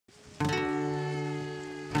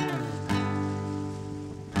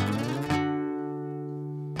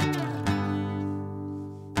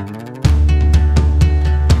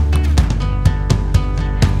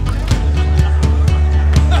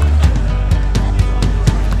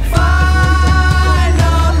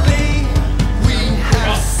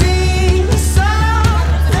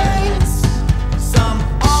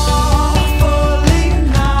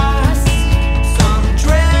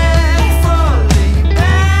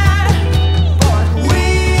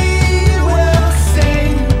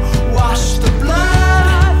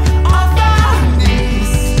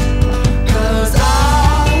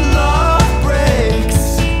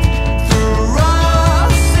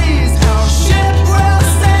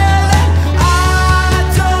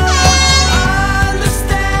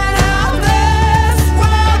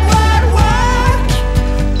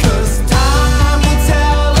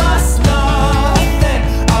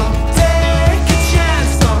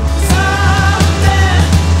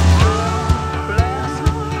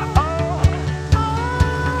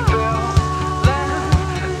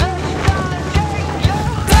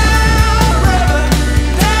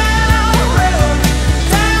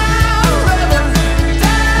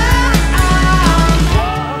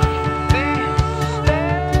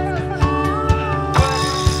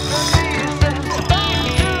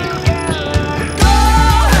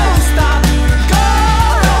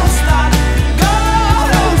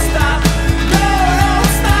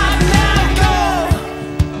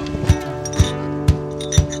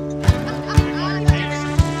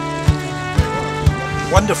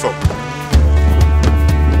wonderful.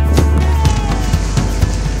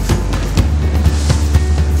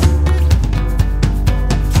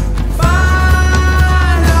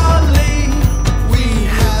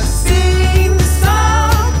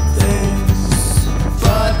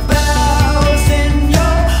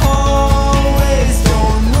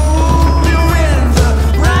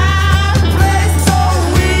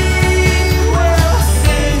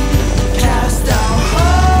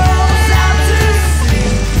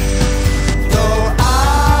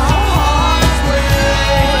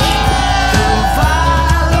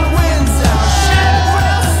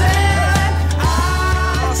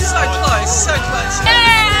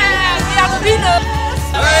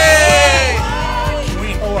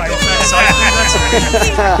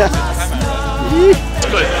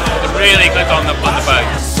 Good, really good on the boat.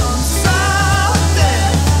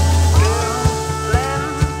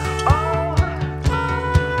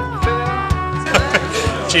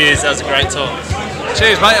 Cheers, that was a great talk.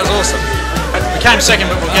 Cheers mate, that was awesome. We came second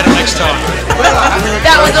but we'll get it next time.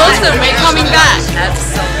 That was awesome, we're coming back.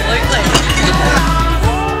 Absolutely.